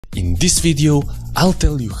In this video, I'll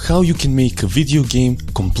tell you how you can make a video game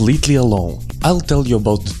completely alone. I'll tell you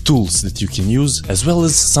about the tools that you can use, as well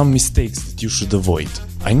as some mistakes that you should avoid.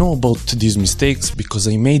 I know about these mistakes because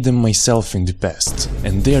I made them myself in the past,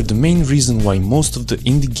 and they are the main reason why most of the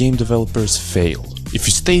indie game developers fail. If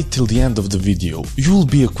you stay till the end of the video, you will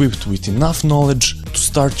be equipped with enough knowledge to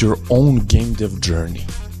start your own game dev journey.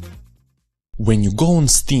 When you go on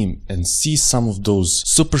Steam and see some of those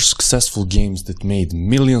super successful games that made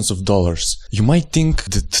millions of dollars, you might think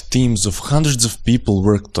that teams of hundreds of people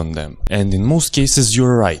worked on them, and in most cases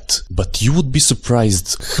you're right, but you would be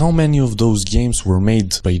surprised how many of those games were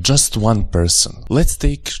made by just one person. Let's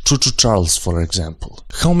take Choo Choo Charles for example.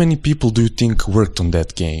 How many people do you think worked on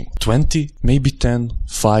that game? 20? Maybe 10?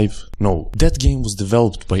 5? No, that game was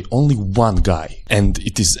developed by only one guy, and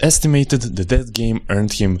it is estimated that that game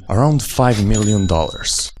earned him around $5 million.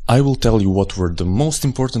 I will tell you what were the most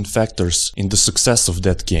important factors in the success of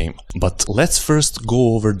that game, but let's first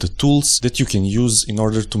go over the tools that you can use in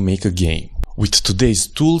order to make a game. With today's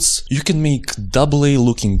tools, you can make AA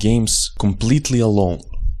looking games completely alone.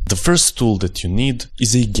 The first tool that you need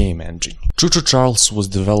is a game engine. Choo Choo Charles was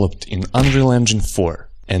developed in Unreal Engine 4.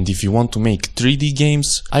 And if you want to make 3D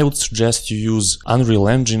games, I would suggest you use Unreal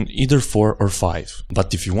Engine either 4 or 5.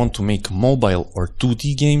 But if you want to make mobile or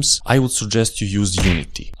 2D games, I would suggest you use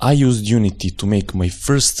Unity. I used Unity to make my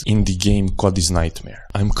first indie game, Cody's Nightmare.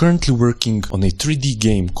 I'm currently working on a 3D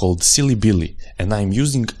game called Silly Billy, and I'm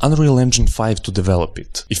using Unreal Engine 5 to develop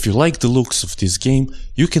it. If you like the looks of this game,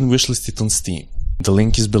 you can wishlist it on Steam. The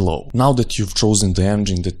link is below. Now that you've chosen the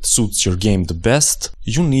engine that suits your game the best,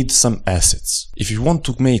 you need some assets. If you want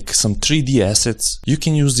to make some 3D assets, you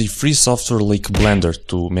can use the free software like Blender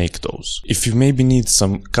to make those. If you maybe need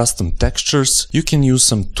some custom textures, you can use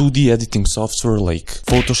some 2D editing software like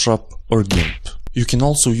Photoshop or GIMP. You can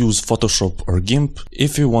also use Photoshop or GIMP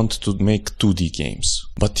if you want to make 2D games.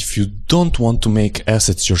 But if you don't want to make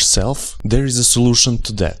assets yourself, there is a solution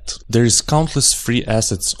to that. There is countless free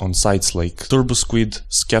assets on sites like TurboSquid,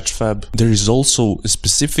 Sketchfab. There is also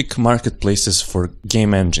specific marketplaces for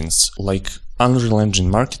game engines like Unreal Engine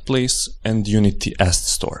Marketplace and Unity Asset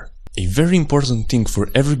Store. A very important thing for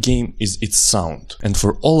every game is its sound, and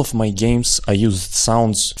for all of my games I used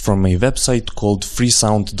sounds from a website called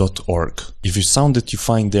freesound.org. If your sound that you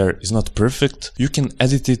find there is not perfect, you can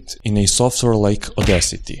edit it in a software like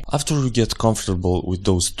Audacity. After you get comfortable with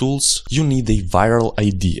those tools, you need a viral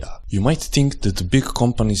idea. You might think that the big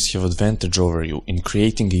companies have advantage over you in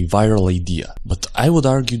creating a viral idea, but I would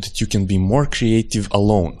argue that you can be more creative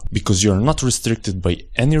alone, because you are not restricted by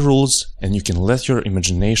any rules and you can let your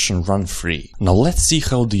imagination run free. Now let's see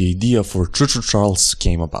how the idea for Choo Choo Charles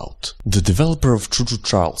came about. The developer of Choo Choo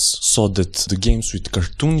Charles saw that the games with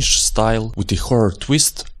cartoonish style with a horror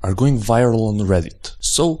twist are going viral on Reddit.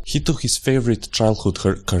 So he took his favorite childhood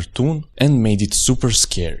cartoon and made it super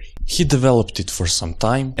scary. He developed it for some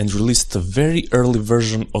time and released a very early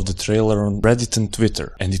version of the trailer on Reddit and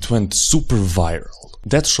Twitter, and it went super viral.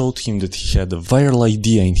 That showed him that he had a viral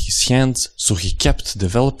idea in his hands, so he kept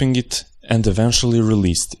developing it and eventually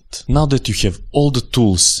released it. Now that you have all the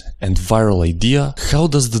tools and viral idea, how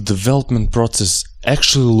does the development process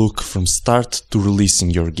actually look from start to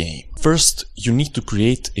releasing your game? First, you need to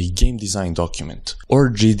create a game design document, or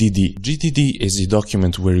GDD. GDD is a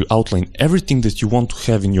document where you outline everything that you want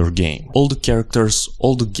to have in your game. All the characters,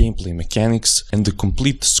 all the gameplay mechanics, and the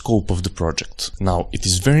complete scope of the project. Now, it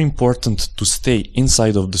is very important to stay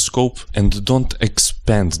inside of the scope and don't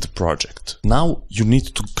expand the project. Now, you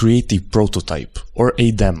need to create a prototype, or a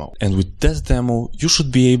demo. And with that demo, you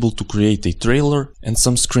should be able to create a trailer and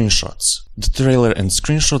some screenshots. The trailer and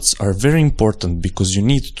screenshots are very important because you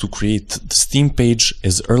need to create the Steam page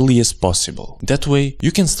as early as possible. That way,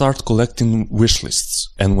 you can start collecting wishlists.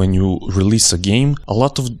 And when you release a game, a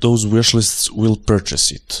lot of those wishlists will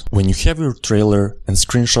purchase it. When you have your trailer and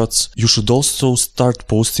screenshots, you should also start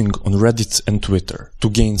posting on Reddit and Twitter to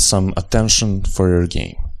gain some attention for your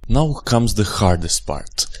game. Now comes the hardest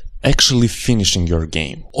part. Actually finishing your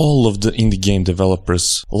game. All of the indie game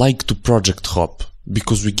developers like to project hop,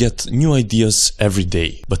 because we get new ideas every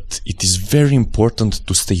day, but it is very important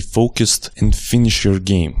to stay focused and finish your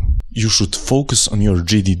game. You should focus on your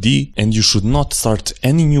GDD and you should not start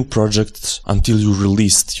any new projects until you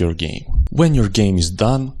released your game. When your game is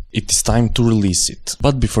done, it is time to release it.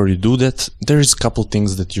 But before you do that, there is a couple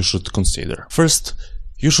things that you should consider. First,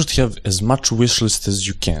 You should have as much wishlist as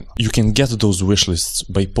you can. You can get those wishlists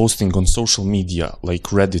by posting on social media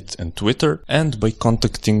like Reddit and Twitter, and by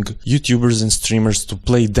contacting YouTubers and streamers to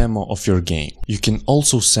play demo of your game. You can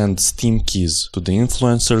also send Steam keys to the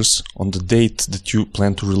influencers on the date that you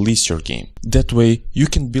plan to release your game. That way, you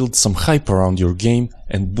can build some hype around your game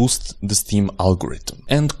and boost the Steam algorithm.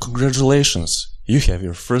 And congratulations, you have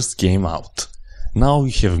your first game out. Now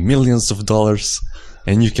you have millions of dollars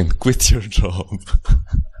and you can quit your job.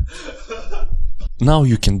 Now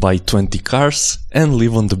you can buy 20 cars and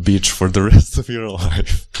live on the beach for the rest of your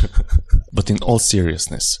life. But in all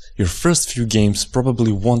seriousness, your first few games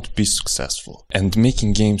probably won't be successful. And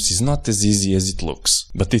making games is not as easy as it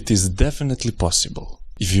looks, but it is definitely possible.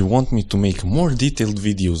 If you want me to make more detailed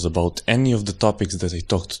videos about any of the topics that I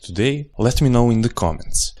talked today, let me know in the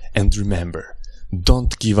comments. And remember,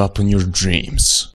 don't give up on your dreams.